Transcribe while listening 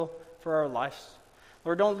for our lives.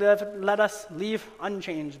 Lord, don't let us leave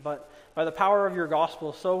unchanged, but by the power of your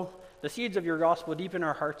gospel, sow the seeds of your gospel deep in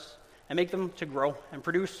our hearts and make them to grow and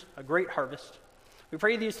produce a great harvest. We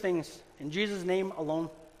pray these things in Jesus' name alone.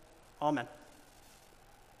 Amen.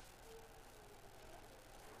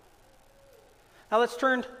 Now let's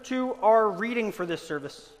turn to our reading for this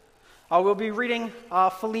service. We'll be reading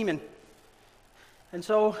Philemon. And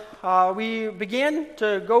so we began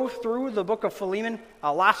to go through the book of Philemon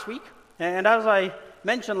last week. And as I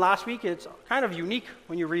mentioned last week, it's kind of unique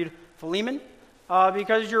when you read Philemon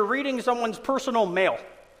because you're reading someone's personal mail.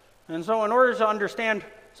 And so in order to understand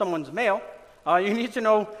someone's mail, you need to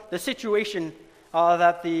know the situation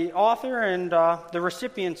that the author and the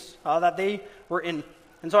recipients that they were in.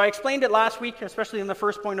 And so I explained it last week, especially in the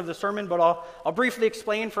first point of the sermon, but I'll briefly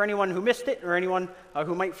explain for anyone who missed it or anyone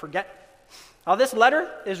who might forget. This letter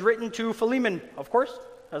is written to Philemon, of course,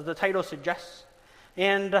 as the title suggests.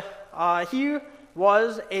 And he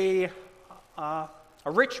was a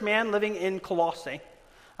rich man living in Colossae.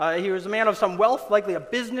 He was a man of some wealth, likely a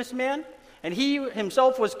businessman, and he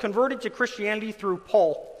himself was converted to Christianity through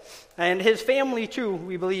Paul. And his family, too,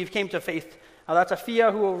 we believe, came to faith. That's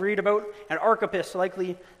Apphia, who we'll read about, and Archippus,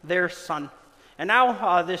 likely their son. And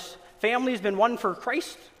now this family's been won for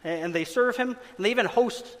Christ, and they serve him, and they even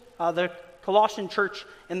host the Colossian church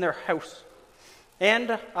in their house.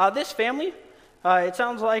 And this family, it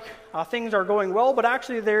sounds like things are going well, but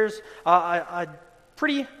actually there's a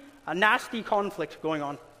nasty conflict going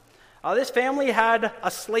on. This family had a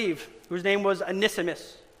slave whose name was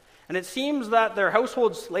Onesimus. And it seems that their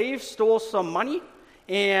household slave stole some money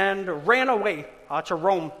and ran away to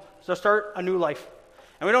Rome to start a new life.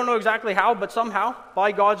 And we don't know exactly how, but somehow,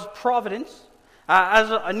 by God's providence,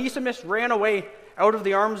 as Onesimus ran away out of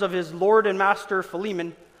the arms of his Lord and Master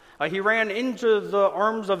Philemon, he ran into the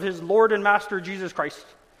arms of his Lord and Master Jesus Christ.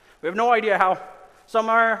 We have no idea how.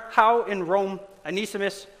 Somehow in Rome,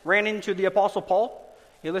 Onesimus ran into the Apostle Paul.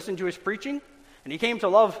 He listened to his preaching, and he came to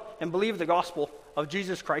love and believe the gospel of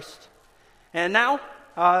Jesus Christ. And now,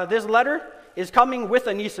 this letter is coming with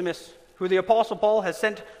Onesimus, who the Apostle Paul has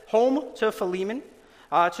sent home to Philemon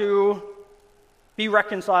to be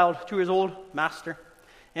reconciled to his old master.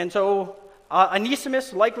 And so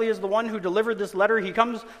Onesimus likely is the one who delivered this letter. He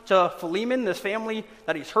comes to Philemon, this family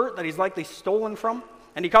that he's hurt, that he's likely stolen from,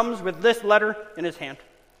 and he comes with this letter in his hand.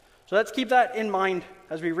 So let's keep that in mind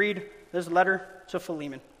as we read this letter to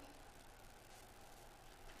Philemon.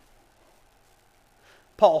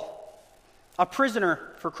 Paul, a prisoner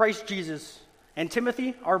for Christ Jesus, and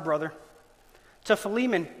Timothy, our brother, to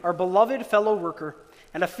Philemon, our beloved fellow worker,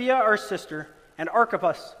 and Apphia, our sister, and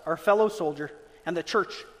Archippus, our fellow soldier, and the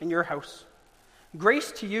church in your house.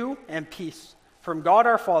 Grace to you and peace from God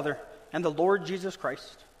our Father and the Lord Jesus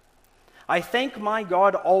Christ. I thank my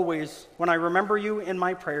God always when I remember you in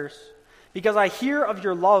my prayers, because I hear of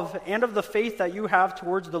your love and of the faith that you have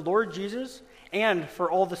towards the Lord Jesus and for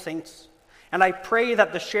all the saints. And I pray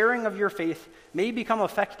that the sharing of your faith may become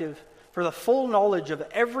effective for the full knowledge of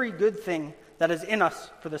every good thing that is in us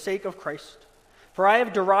for the sake of Christ. For I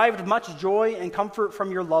have derived much joy and comfort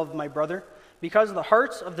from your love, my brother, because the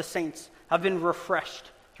hearts of the saints have been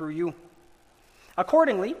refreshed through you.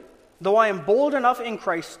 Accordingly, though I am bold enough in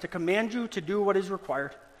Christ to command you to do what is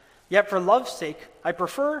required, yet for love's sake I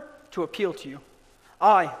prefer to appeal to you.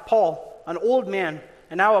 I, Paul, an old man,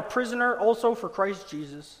 and now a prisoner also for Christ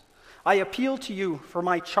Jesus, I appeal to you for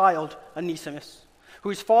my child Onesimus,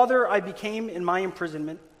 whose father I became in my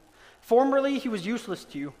imprisonment. Formerly he was useless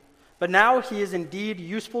to you, but now he is indeed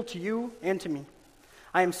useful to you and to me.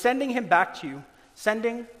 I am sending him back to you,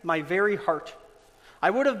 sending my very heart. I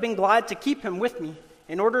would have been glad to keep him with me,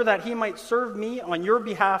 in order that he might serve me on your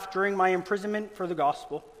behalf during my imprisonment for the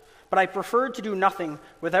gospel. But I preferred to do nothing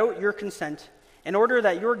without your consent, in order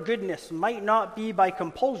that your goodness might not be by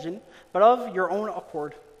compulsion, but of your own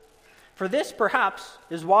accord. For this, perhaps,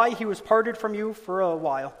 is why he was parted from you for a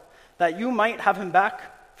while, that you might have him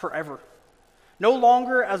back forever. No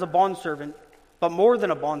longer as a bondservant, but more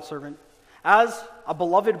than a bondservant, as a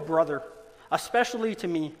beloved brother, especially to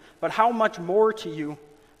me, but how much more to you,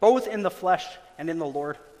 both in the flesh and in the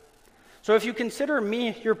Lord. So if you consider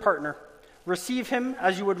me your partner, receive him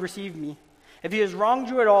as you would receive me. If he has wronged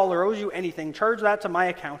you at all or owes you anything, charge that to my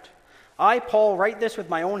account. I, Paul, write this with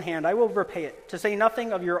my own hand. I will repay it, to say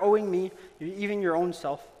nothing of your owing me, even your own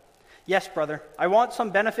self. Yes, brother, I want some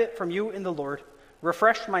benefit from you in the Lord.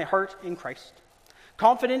 Refresh my heart in Christ.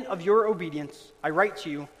 Confident of your obedience, I write to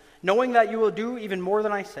you, knowing that you will do even more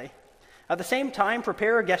than I say. At the same time,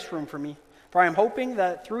 prepare a guest room for me, for I am hoping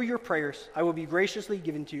that through your prayers I will be graciously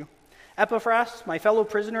given to you. Epaphras, my fellow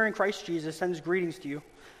prisoner in Christ Jesus, sends greetings to you.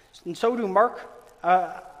 And so do Mark,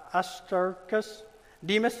 Aristarchus,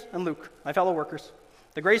 Demas, and Luke, my fellow workers.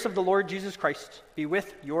 The grace of the Lord Jesus Christ be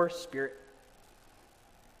with your spirit.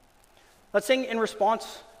 Let's sing in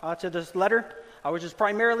response to this letter, which is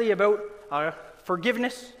primarily about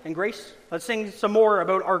forgiveness and grace. Let's sing some more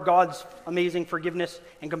about our God's amazing forgiveness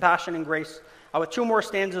and compassion and grace with two more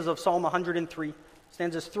stanzas of Psalm 103,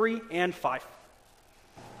 stanzas 3 and 5.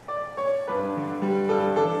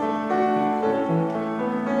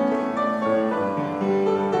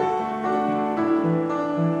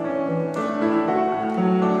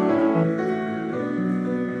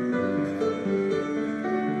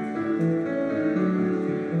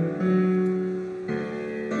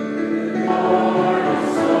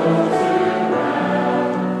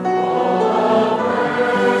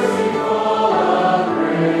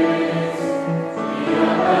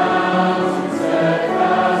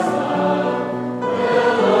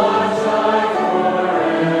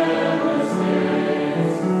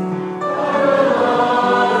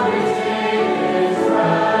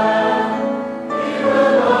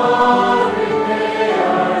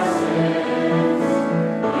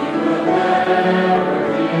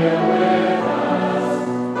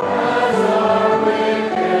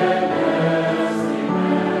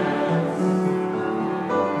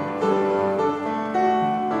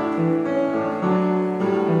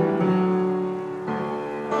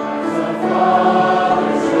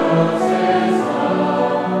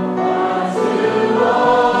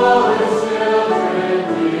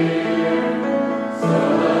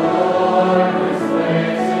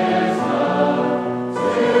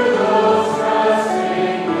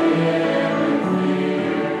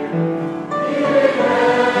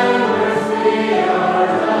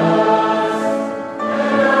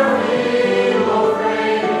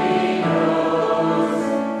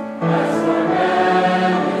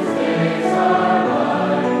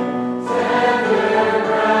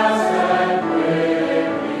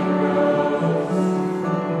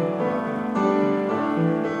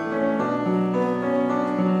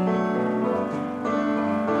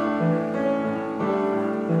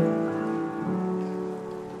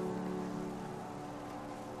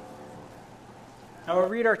 I will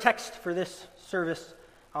read our text for this service,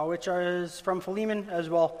 which is from Philemon as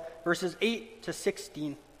well, verses 8 to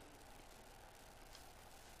 16.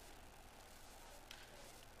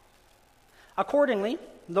 Accordingly,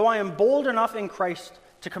 though I am bold enough in Christ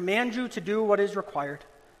to command you to do what is required,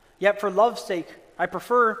 yet for love's sake I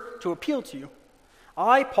prefer to appeal to you.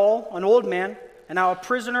 I, Paul, an old man, and now a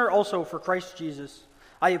prisoner also for Christ Jesus,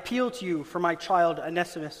 I appeal to you for my child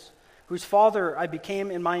Onesimus, whose father I became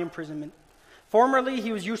in my imprisonment. Formerly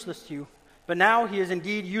he was useless to you, but now he is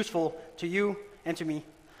indeed useful to you and to me.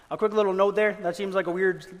 A quick little note there, that seems like a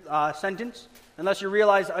weird sentence, unless you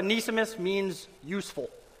realize Onesimus means useful.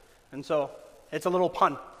 And so it's a little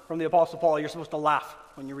pun from the Apostle Paul. You're supposed to laugh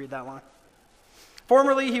when you read that line.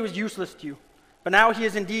 Formerly he was useless to you, but now he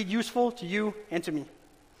is indeed useful to you and to me.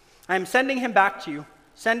 I am sending him back to you,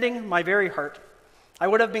 sending my very heart. I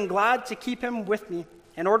would have been glad to keep him with me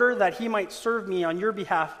in order that he might serve me on your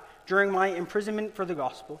behalf during my imprisonment for the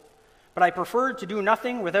gospel. But I preferred to do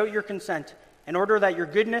nothing without your consent, in order that your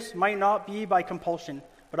goodness might not be by compulsion,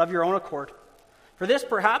 but of your own accord. For this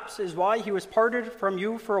perhaps is why he was parted from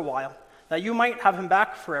you for a while, that you might have him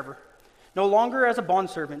back forever, no longer as a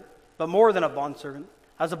bondservant, but more than a bondservant,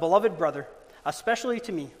 as a beloved brother, especially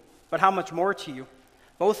to me, but how much more to you,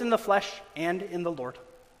 both in the flesh and in the Lord.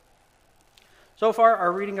 So far,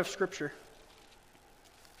 our reading of Scripture.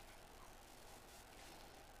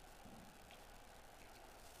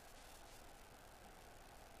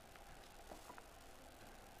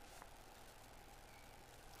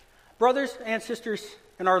 Brothers and sisters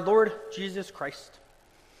in our Lord Jesus Christ,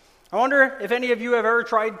 I wonder if any of you have ever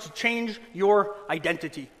tried to change your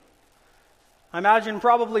identity. I imagine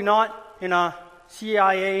probably not in a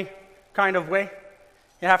CIA kind of way.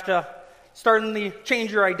 You have to suddenly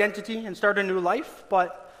change your identity and start a new life,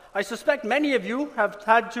 but I suspect many of you have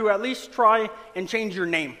had to at least try and change your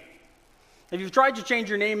name. If you've tried to change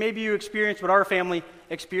your name, maybe you experienced what our family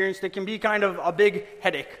experienced. It can be kind of a big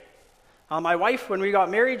headache. My wife, when we got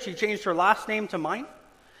married, she changed her last name to mine.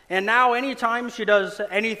 And now anytime she does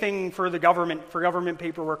anything for the government, for government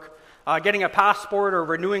paperwork, getting a passport or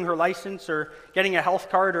renewing her license or getting a health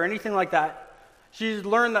card or anything like that, she's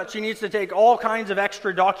learned that she needs to take all kinds of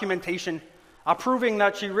extra documentation, proving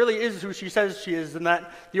that she really is who she says she is, and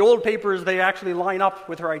that the old papers, they actually line up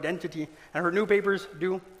with her identity, and her new papers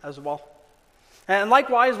do as well. And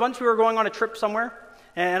likewise, once we were going on a trip somewhere,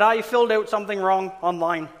 and I filled out something wrong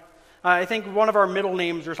online. I think one of our middle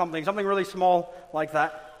names or something really small like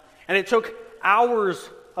that. And it took hours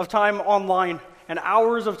of time online and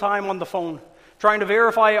hours of time on the phone trying to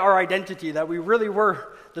verify our identity, that we really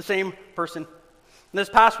were the same person. And this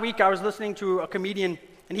past week, I was listening to a comedian,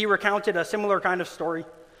 and he recounted a similar kind of story.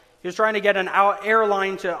 He was trying to get an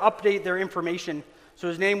airline to update their information so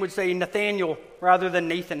his name would say Nathaniel rather than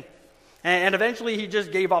Nathan. And eventually he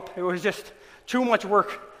just gave up. It was just too much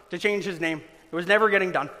work to change his name. It was never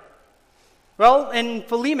getting done. Well, in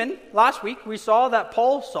Philemon, last week, we saw that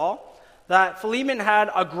Paul saw that Philemon had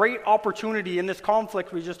a great opportunity in this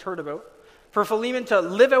conflict we just heard about, for Philemon to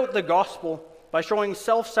live out the gospel by showing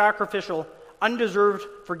self-sacrificial, undeserved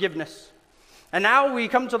forgiveness. And now we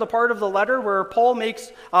come to the part of the letter where Paul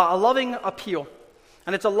makes a loving appeal.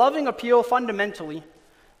 And it's a loving appeal fundamentally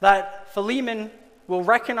that Philemon will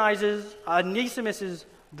recognize Onesimus'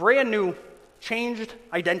 brand new, changed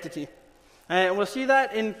identity. And we'll see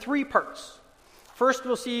that in three parts. First,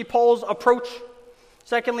 we'll see Paul's approach.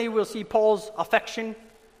 Secondly, we'll see Paul's affection.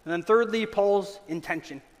 And then thirdly, Paul's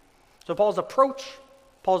intention. So Paul's approach,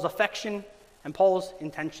 Paul's affection, and Paul's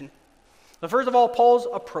intention. So first of all, Paul's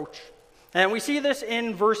approach. And we see this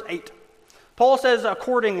in verse 8. Paul says,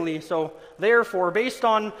 accordingly, so therefore, based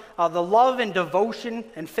on the love and devotion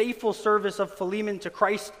and faithful service of Philemon to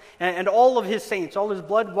Christ and all of his saints, all his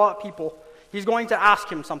blood-bought people, he's going to ask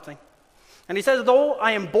him something. And he says, though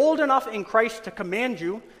I am bold enough in Christ to command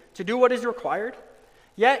you to do what is required,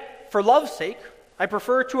 yet for love's sake, I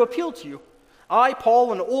prefer to appeal to you. I,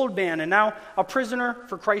 Paul, an old man, and now a prisoner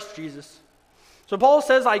for Christ Jesus. So Paul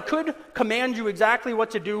says, I could command you exactly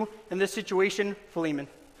what to do in this situation, Philemon.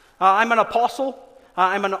 I'm an apostle.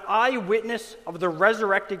 I'm an eyewitness of the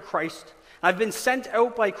resurrected Christ. I've been sent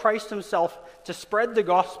out by Christ himself to spread the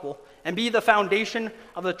gospel and be the foundation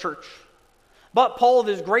of the church. But Paul,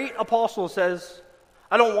 this great apostle, says,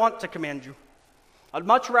 I don't want to command you. I'd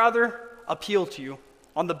much rather appeal to you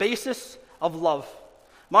on the basis of love.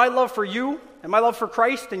 My love for you and my love for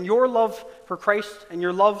Christ and your love for Christ and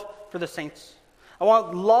your love for the saints. I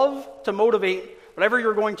want love to motivate whatever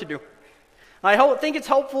you're going to do. I think it's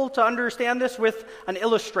helpful to understand this with an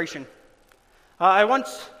illustration. I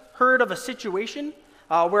once heard of a situation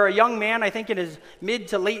where a young man, I think in his mid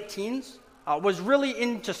to late teens, was really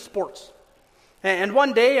into sports. And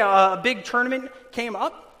one day, a big tournament came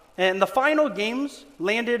up, and the final games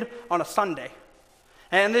landed on a Sunday.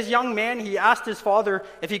 And this young man, he asked his father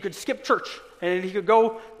if he could skip church and he could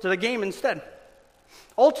go to the game instead.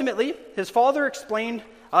 Ultimately, his father explained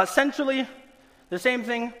essentially the same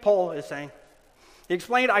thing Paul is saying. He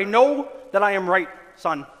explained, I know that I am right,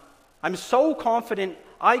 son. I'm so confident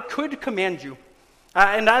I could command you.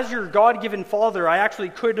 And as your God-given father, I actually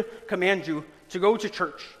could command you to go to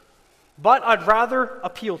church. But I'd rather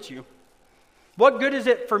appeal to you. What good is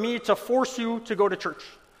it for me to force you to go to church?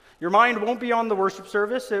 Your mind won't be on the worship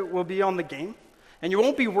service, it will be on the game. And you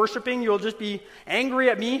won't be worshiping, you'll just be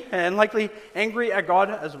angry at me and likely angry at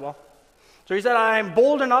God as well. So he said, I am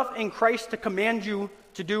bold enough in Christ to command you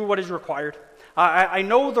to do what is required. I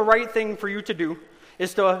know the right thing for you to do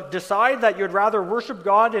is to decide that you'd rather worship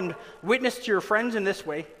God and witness to your friends in this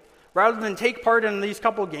way, rather than take part in these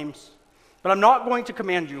couple games. But I'm not going to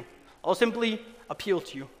command you. I'll simply appeal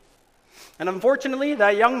to you. And unfortunately,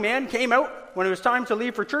 that young man came out when it was time to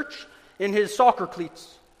leave for church in his soccer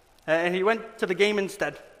cleats. And he went to the game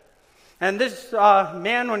instead. And this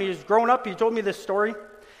man, when he was growing up, he told me this story.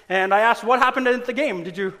 And I asked, what happened at the game?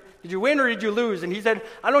 Did you win or did you lose? And he said,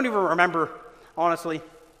 I don't even remember, honestly.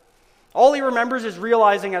 All he remembers is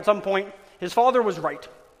realizing at some point his father was right.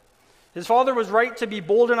 His father was right to be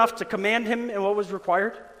bold enough to command him in what was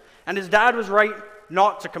required. And his dad was right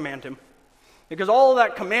not to command him. Because all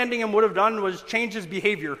that commanding him would have done was change his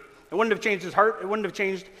behavior. It wouldn't have changed his heart. It wouldn't have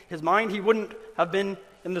changed his mind. He wouldn't have been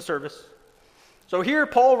in the service. So here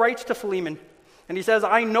Paul writes to Philemon, and he says,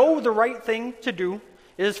 I know the right thing to do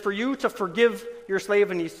is for you to forgive your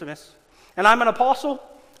slave Onesimus. And I'm an apostle.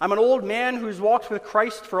 I'm an old man who's walked with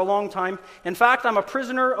Christ for a long time. In fact, I'm a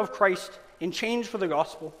prisoner of Christ in chains for the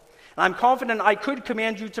gospel. And I'm confident I could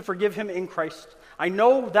command you to forgive him in Christ. I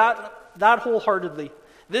know that wholeheartedly.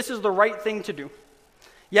 This is the right thing to do.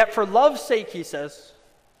 Yet for love's sake, he says,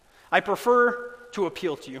 I prefer to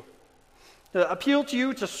appeal to you. To appeal to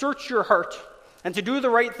you to search your heart and to do the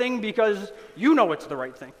right thing because you know it's the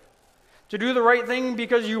right thing. To do the right thing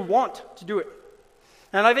because you want to do it.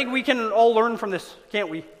 And I think we can all learn from this, can't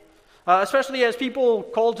we? Especially as people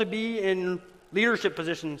called to be in leadership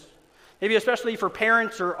positions. Maybe especially for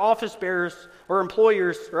parents or office bearers or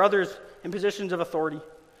employers or others in positions of authority.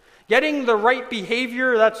 Getting the right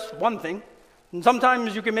behavior, that's one thing. And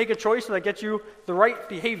sometimes you can make a choice that gets you the right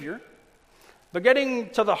behavior. But getting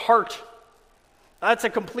to the heart, that's a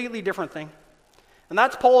completely different thing. And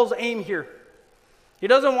that's Paul's aim here. He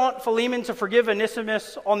doesn't want Philemon to forgive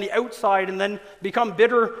Onesimus on the outside and then become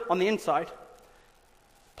bitter on the inside.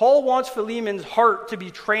 Paul wants Philemon's heart to be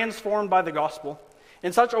transformed by the gospel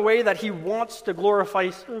in such a way that he wants to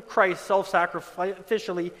glorify Christ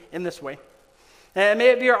self-sacrificially in this way. And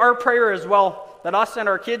may it be our prayer as well, that us and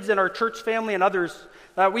our kids and our church family and others,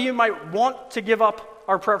 that we might want to give up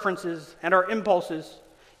our preferences and our impulses,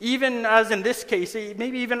 even as in this case,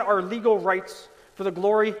 maybe even our legal rights for the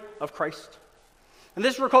glory of Christ. And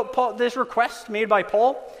this request made by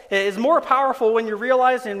Paul is more powerful when you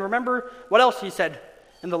realize and remember what else he said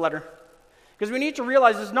in the letter. Because we need to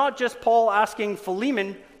realize it's not just Paul asking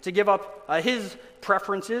Philemon to give up his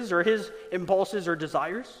preferences or his impulses or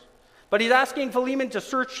desires, but he's asking Philemon to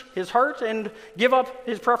search his heart and give up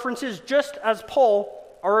his preferences just as Paul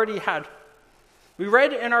already had. We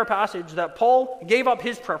read in our passage that Paul gave up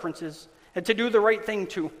his preferences and to do the right thing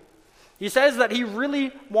too. He says that he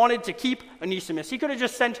really wanted to keep Onesimus. He could have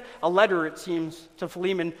just sent a letter, it seems, to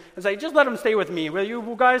Philemon and say, just let him stay with me. Well,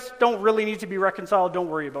 you guys don't really need to be reconciled. Don't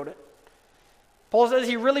worry about it. Paul says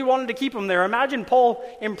he really wanted to keep him there. Imagine Paul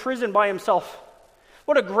in prison by himself.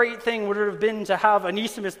 What a great thing would it have been to have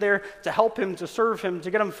Onesimus there to help him, to serve him,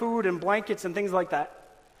 to get him food and blankets and things like that.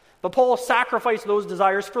 But Paul sacrificed those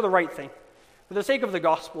desires for the right thing. For the sake of the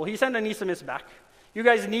gospel, he sent Onesimus back. You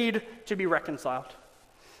guys need to be reconciled.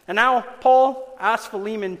 And now Paul asks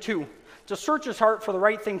Philemon too to search his heart for the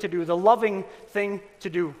right thing to do, the loving thing to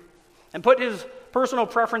do, and put his personal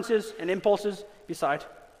preferences and impulses beside.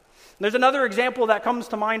 And there's another example that comes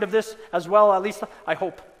to mind of this as well, at least I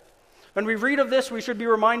hope. When we read of this, we should be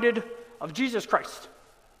reminded of Jesus Christ.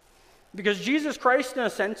 Because Jesus Christ, in a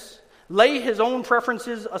sense, lay his own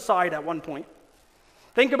preferences aside at one point.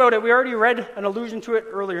 Think about it. We already read an allusion to it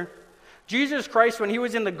earlier. Jesus Christ, when he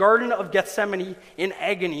was in the Garden of Gethsemane in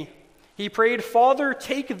agony, he prayed, "Father,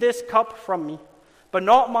 take this cup from me, but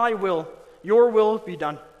not my will, your will be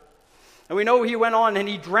done." And we know he went on and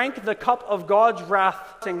he drank the cup of God's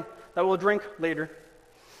wrath that we'll drink later.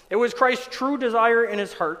 It was Christ's true desire in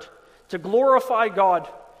his heart to glorify God,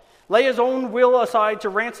 lay his own will aside to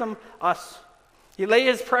ransom us. He lay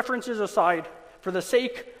his preferences aside for the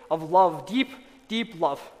sake of love, deep, deep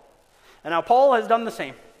love. And now Paul has done the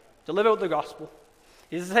same to live out the gospel.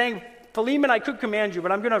 He's saying, Philemon, I could command you,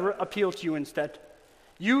 but I'm going to appeal to you instead.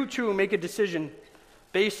 You too make a decision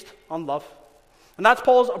based on love. And that's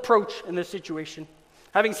Paul's approach in this situation.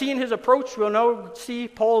 Having seen his approach, we'll now see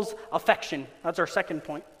Paul's affection. That's our second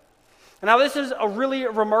point. And now this is a really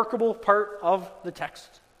remarkable part of the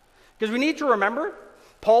text. Because we need to remember,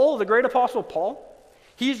 Paul, the great apostle Paul,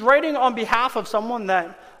 he's writing on behalf of someone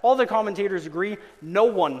that all the commentators agree no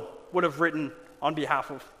one would have written on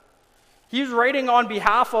behalf of. He's writing on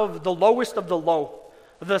behalf of the lowest of the low,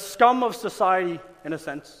 the scum of society, in a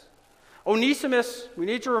sense. Onesimus, we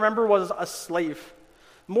need to remember, was a slave.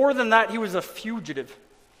 More than that, he was a fugitive.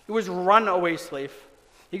 He was a runaway slave.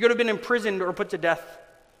 He could have been imprisoned or put to death.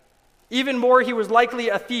 Even more, he was likely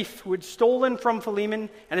a thief who had stolen from Philemon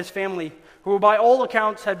and his family, who by all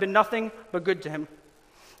accounts had been nothing but good to him.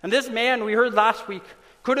 And this man, we heard last week,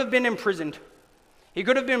 could have been imprisoned. He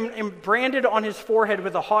could have been branded on his forehead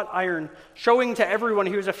with a hot iron, showing to everyone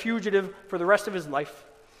he was a fugitive for the rest of his life.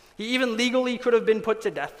 He even legally could have been put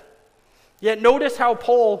to death. Yet notice how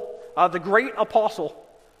Paul, the great apostle,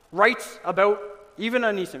 writes about even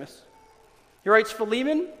Onesimus. He writes,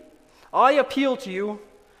 "Philemon, I appeal to you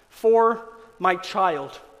for my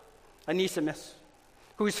child, Onesimus,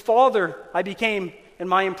 whose father I became in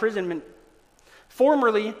my imprisonment.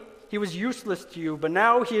 Formerly, he was useless to you, but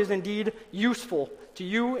now he is indeed useful to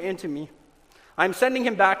you and to me. I am sending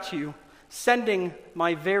him back to you, sending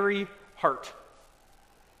my very heart."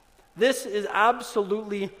 This is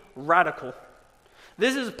absolutely radical.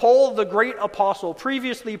 This is Paul, the great apostle.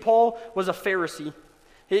 Previously, Paul was a Pharisee.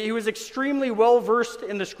 He was extremely well versed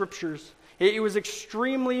in the scriptures. He was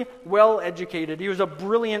extremely well educated. He was a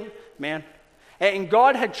brilliant man. And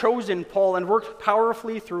God had chosen Paul and worked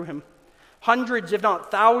powerfully through him. Hundreds, if not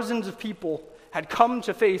thousands of people had come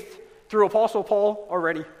to faith through Apostle Paul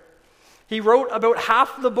already. He wrote about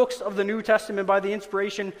half the books of the New Testament by the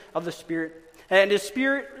inspiration of the Spirit. And his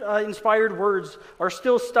Spirit-inspired words are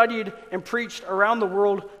still studied and preached around the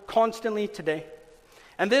world constantly today.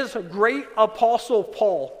 And this great apostle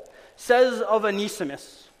Paul says of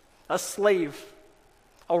Onesimus, a slave,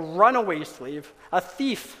 a runaway slave, a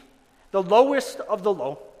thief, the lowest of the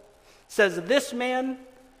low, says, "This man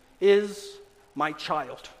is my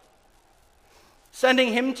child.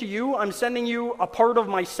 Sending him to you, I'm sending you a part of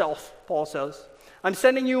myself," Paul says. "I'm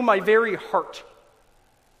sending you my very heart."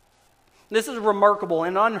 This is remarkable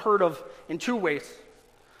and unheard of in two ways.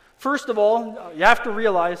 First of all, you have to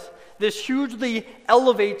realize this hugely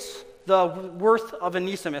elevates the worth of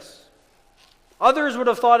Onesimus. Others would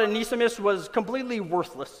have thought Onesimus was completely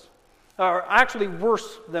worthless, or actually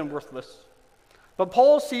worse than worthless. But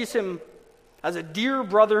Paul sees him as a dear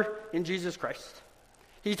brother in Jesus Christ.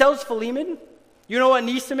 He tells Philemon, you know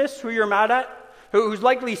Onesimus, who you're mad at, who's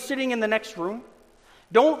likely sitting in the next room?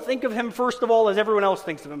 Don't think of him, first of all, as everyone else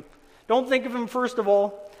thinks of him. Don't think of him, first of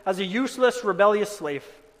all, as a useless, rebellious slave.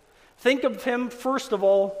 Think of him, first of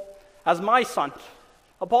all, as my son,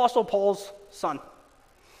 Apostle Paul's son.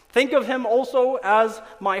 Think of him also as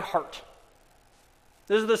my heart.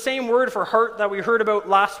 This is the same word for heart that we heard about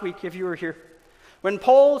last week, if you were here. When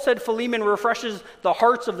Paul said Philemon refreshes the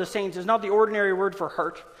hearts of the saints, it's not the ordinary word for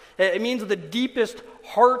heart. It means the deepest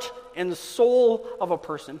heart and soul of a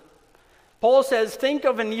person. Paul says, think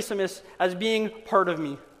of Onesimus as being part of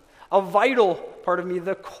me, a vital part of me,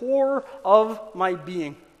 the core of my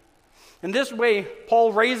being. In this way,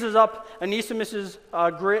 Paul raises up Onesimus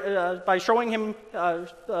by showing him,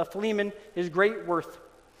 Philemon, his great worth.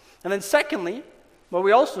 And then secondly, what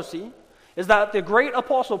we also see is that the great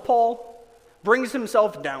apostle Paul brings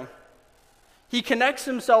himself down. He connects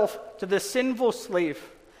himself to the sinful slave,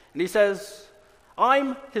 and he says,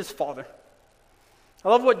 I'm his father. I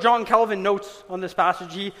love what John Calvin notes on this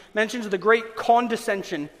passage. He mentions the great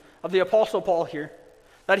condescension of the apostle Paul here,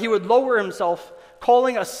 that he would lower himself,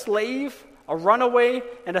 calling a slave, a runaway,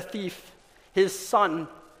 and a thief his son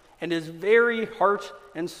and his very heart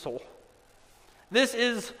and soul. This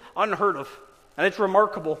is unheard of, and it's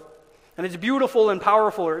remarkable, and it's beautiful and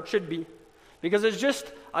powerful, or it should be, because it's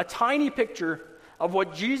just a tiny picture of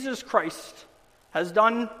what Jesus Christ has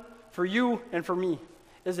done for you and for me,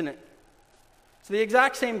 isn't it? It's the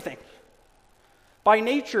exact same thing. By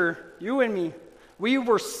nature, you and me, we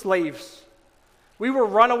were slaves. We were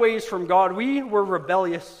runaways from God. We were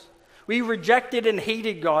rebellious. We rejected and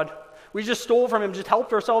hated God. We just stole from him, just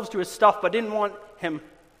helped ourselves to his stuff, but didn't want him.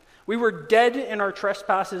 We were dead in our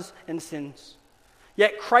trespasses and sins.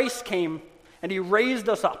 Yet Christ came and he raised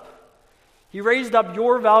us up. He raised up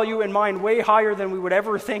your value and mine way higher than we would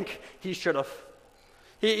ever think he should have.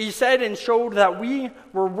 He said and showed that we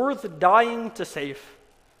were worth dying to save.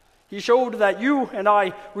 He showed that you and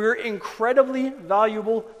I, we were incredibly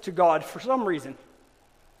valuable to God for some reason.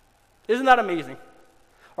 Isn't that amazing?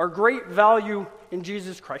 Our great value in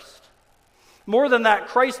Jesus Christ. More than that,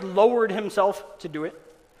 Christ lowered himself to do it.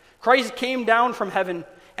 Christ came down from heaven,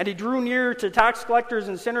 and he drew near to tax collectors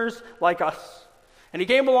and sinners like us. And he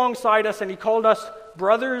came alongside us, and he called us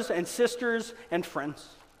brothers and sisters and friends.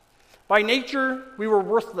 By nature, we were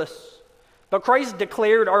worthless, but Christ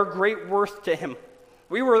declared our great worth to him.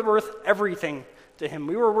 We were worth everything to him.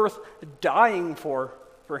 We were worth dying for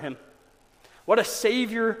him. What a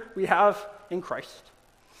Savior we have in Christ.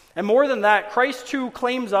 And more than that, Christ too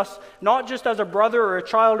claims us not just as a brother or a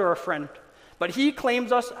child or a friend, but he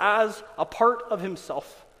claims us as a part of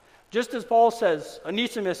himself. Just as Paul says,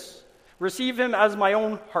 Onesimus, receive him as my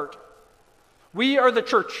own heart. We are the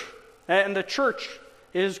church, and the church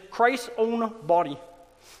is Christ's own body.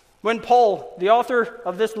 When Paul, the author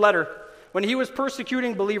of this letter, when he was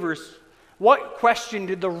persecuting believers, what question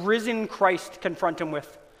did the risen Christ confront him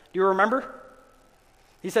with? Do you remember?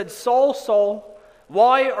 He said, Saul, Saul,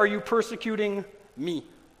 why are you persecuting me?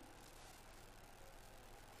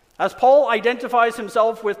 As Paul identifies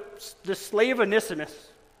himself with the slave Onesimus,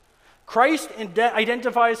 Christ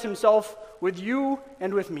identifies himself with you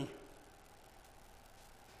and with me.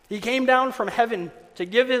 He came down from heaven to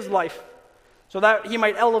give his life so that he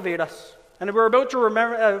might elevate us. And we're about to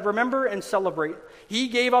remember and celebrate. He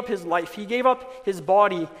gave up his life. He gave up his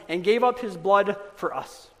body and gave up his blood for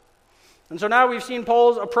us. And so now we've seen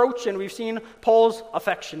Paul's approach and we've seen Paul's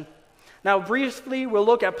affection. Now briefly, we'll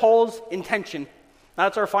look at Paul's intention.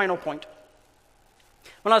 That's our final point.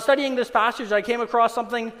 When I was studying this passage, I came across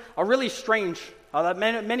something really strange that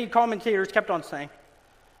many commentators kept on saying.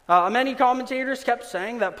 Many commentators kept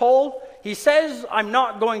saying that Paul, he says, I'm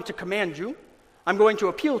not going to command you, I'm going to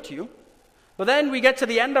appeal to you. But then we get to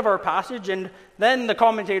the end of our passage, and then the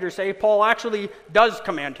commentators say Paul actually does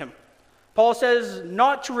command him. Paul says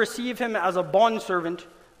not to receive him as a bondservant,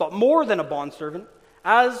 but more than a bondservant,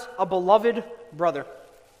 as a beloved brother.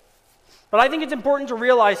 But I think it's important to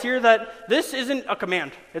realize here that this isn't a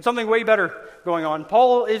command. It's something way better going on.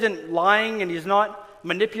 Paul isn't lying and he's not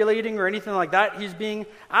manipulating or anything like that. He's being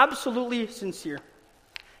absolutely sincere.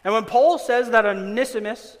 And when Paul says that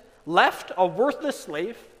Onesimus left a worthless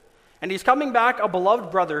slave and he's coming back a beloved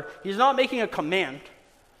brother, he's not making a command.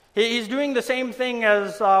 He's doing the same thing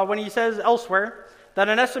as when he says elsewhere that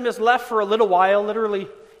Onesimus left for a little while, literally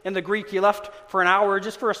in the Greek, he left for an hour,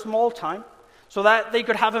 just for a small time, so that they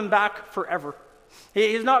could have him back forever.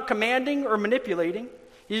 He's not commanding or manipulating.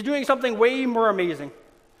 He's doing something way more amazing.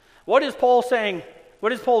 What is Paul saying?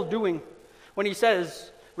 What is Paul doing when he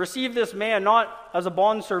says, receive this man not as a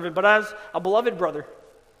bondservant, but as a beloved brother?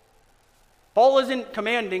 Paul isn't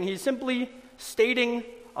commanding, he's simply stating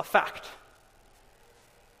a fact.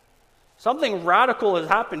 Something radical has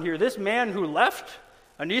happened here. This man who left,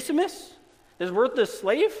 Onesimus, his worthless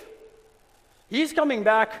slave, he's coming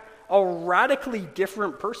back a radically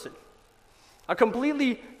different person. A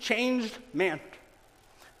completely changed man.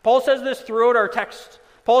 Paul says this throughout our text.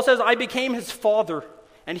 Paul says, I became his father,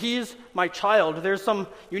 and he's my child. There's some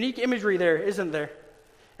unique imagery there, isn't there?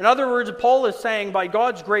 In other words, Paul is saying, by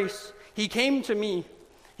God's grace, he came to me.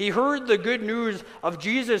 He heard the good news of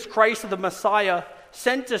Jesus Christ, the Messiah,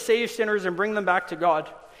 sent to save sinners and bring them back to God.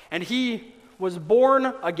 And he was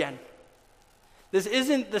born again. This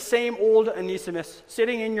isn't the same old Onesimus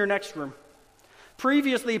sitting in your next room.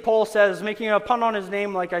 Previously, Paul says, making a pun on his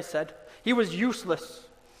name, like I said, he was useless.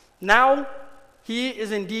 Now, he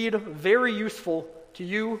is indeed very useful to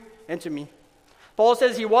you and to me. Paul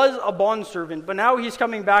says he was a bondservant, but now he's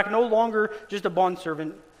coming back no longer just a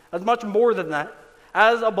bondservant, as much more than that,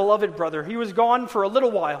 as a beloved brother. He was gone for a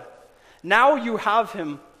little while. Now you have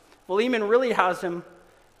him. Philemon really has him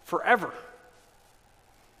forever.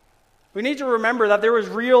 We need to remember that there was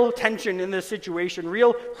real tension in this situation,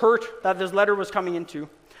 real hurt that this letter was coming into.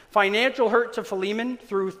 Financial hurt to Philemon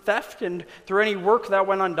through theft and through any work that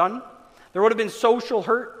went undone. There would have been social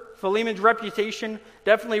hurt. Philemon's reputation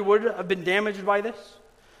definitely would have been damaged by this.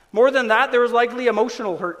 More than that, there was likely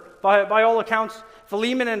emotional hurt. By all accounts,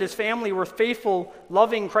 Philemon and his family were faithful,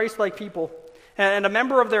 loving, Christ-like people. And a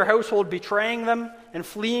member of their household betraying them and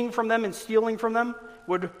fleeing from them and stealing from them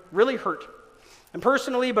would really hurt. And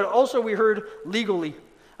personally, but also we heard legally,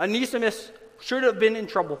 Onesimus should have been in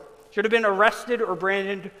trouble, should have been arrested or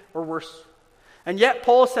branded or worse. And yet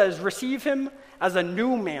Paul says, receive him as a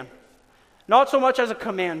new man. Not so much as a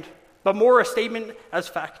command, but more a statement as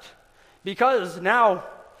fact. Because now,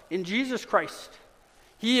 in Jesus Christ,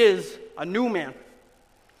 he is a new man.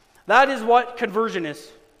 That is what conversion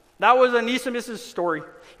is. That was Onesimus' story.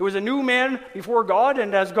 He was a new man before God,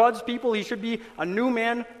 and as God's people, he should be a new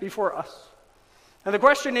man before us. And the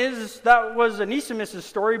question is, that was Onesimus'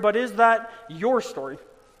 story, but is that your story?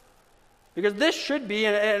 Because this should be,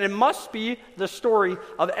 and it must be, the story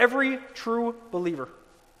of every true believer.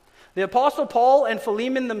 The Apostle Paul and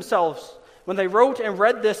Philemon themselves, when they wrote and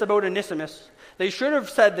read this about Onesimus, they should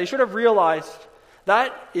have realized,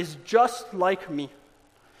 that is just like me.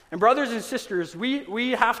 And brothers and sisters,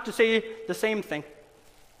 we have to say the same thing.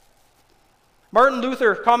 Martin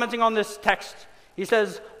Luther, commenting on this text, he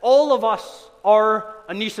says, all of us are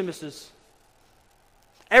Onesimuses.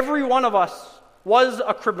 Every one of us was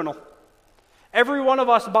a criminal. Every one of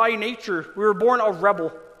us by nature, we were born a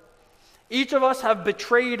rebel. Each of us have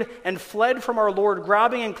betrayed and fled from our Lord,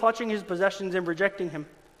 grabbing and clutching his possessions and rejecting him.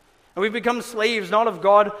 And we've become slaves, not of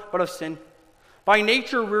God, but of sin. By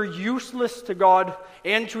nature, we're useless to God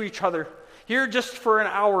and to each other. Here just for an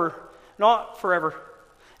hour, not forever.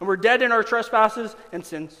 And we're dead in our trespasses and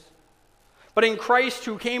sins. But in Christ,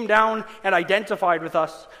 who came down and identified with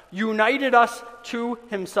us, united us to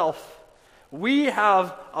himself, we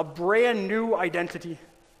have a brand new identity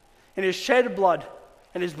in his shed blood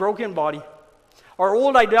and his broken body. Our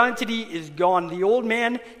old identity is gone. The old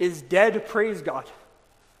man is dead, praise God.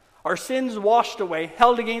 Our sins washed away,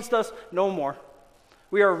 held against us no more.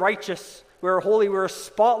 We are righteous, we are holy, we are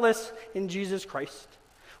spotless in Jesus Christ.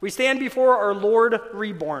 We stand before our Lord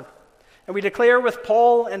reborn. And we declare with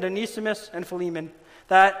Paul and Onesimus and Philemon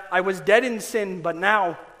that I was dead in sin, but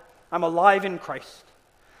now I'm alive in Christ.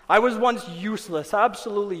 I was once useless,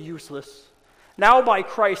 absolutely useless. Now by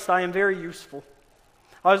Christ I am very useful.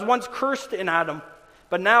 I was once cursed in Adam,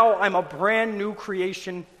 but now I'm a brand new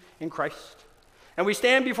creation in Christ. And we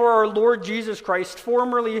stand before our Lord Jesus Christ,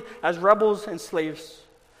 formerly as rebels and slaves.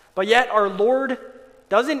 But yet our Lord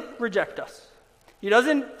doesn't reject us. He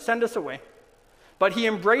doesn't send us away. But he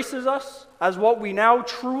embraces us as what we now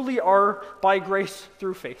truly are by grace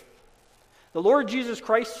through faith. The Lord Jesus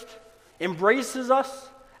Christ embraces us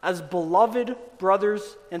as beloved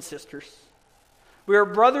brothers and sisters. We are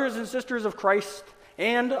brothers and sisters of Christ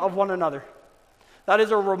and of one another. That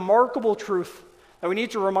is a remarkable truth that we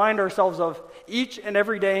need to remind ourselves of each and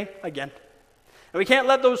every day again. And we can't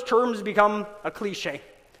let those terms become a cliche.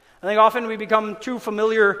 I think often we become too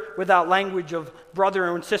familiar with that language of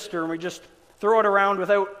brother and sister, and we just throw it around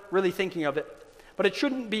without really thinking of it. But it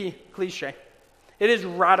shouldn't be cliche. It is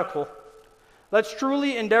radical. Let's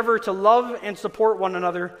truly endeavor to love and support one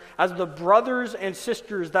another as the brothers and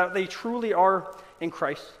sisters that they truly are in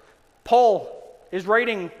Christ. Paul is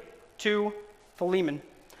writing to Philemon.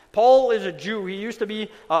 Paul is a Jew. He used to be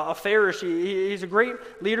a Pharisee. He's a great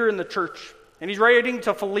leader in the church. And he's writing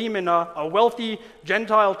to Philemon, a wealthy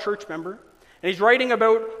Gentile church member. And he's writing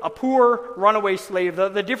about a poor runaway slave.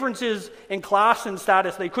 The differences in class and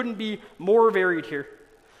status, they couldn't be more varied here.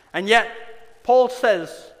 And yet, Paul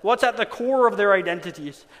says, what's at the core of their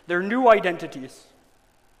identities, their new identities?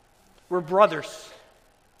 We're brothers.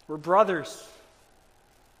 We're brothers.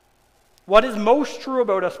 What is most true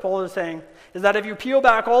about us, Paul is saying, is that if you peel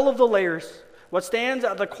back all of the layers, what stands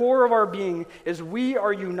at the core of our being is we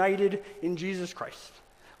are united in Jesus Christ.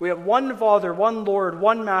 We have one Father, one Lord,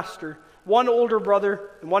 one Master, one older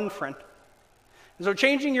brother, and one friend. And so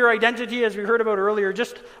changing your identity, as we heard about earlier,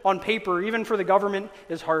 just on paper, even for the government,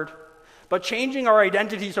 is hard. But changing our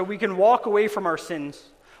identity so we can walk away from our sins,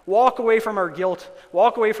 walk away from our guilt,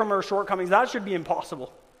 walk away from our shortcomings, that should be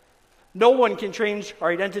impossible. No one can change our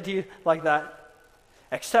identity like that,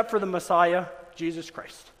 except for the Messiah, Jesus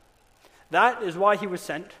Christ. That is why he was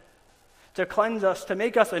sent, to cleanse us, to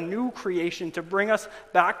make us a new creation, to bring us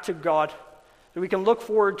back to God, so we can look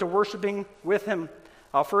forward to worshiping with him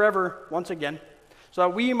forever once again, so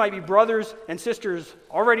that we might be brothers and sisters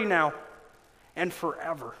already now and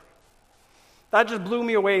forever. That just blew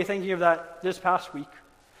me away thinking of that this past week.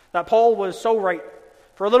 That Paul was so right.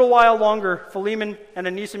 For a little while longer, Philemon and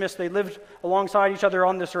Onesimus, they lived alongside each other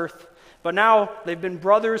on this earth. But now they've been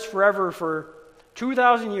brothers forever for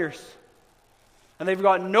 2,000 years. And they've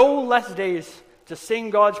got no less days to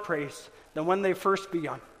sing God's praise than when they first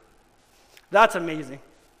begun. That's amazing.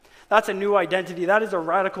 That's a new identity. That is a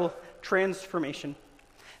radical transformation.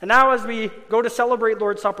 And now as we go to celebrate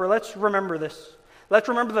Lord's Supper, let's remember this. Let's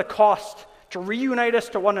remember the cost to reunite us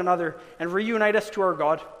to one another and reunite us to our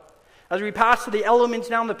God. As we pass the elements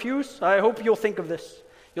down the pews, I hope you'll think of this.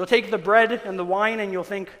 You'll take the bread and the wine and you'll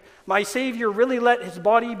think, my Savior really let his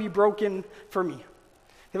body be broken for me.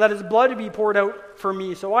 He let his blood be poured out for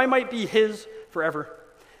me, so I might be his forever.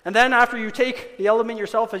 And then after you take the element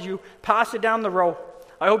yourself, as you pass it down the row,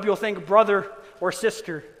 I hope you'll think, brother or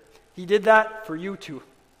sister, he did that for you too.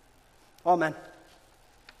 Amen.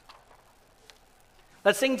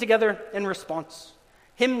 Let's sing together in response.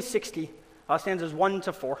 Hymn 60, stanzas 1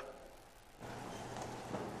 to 4.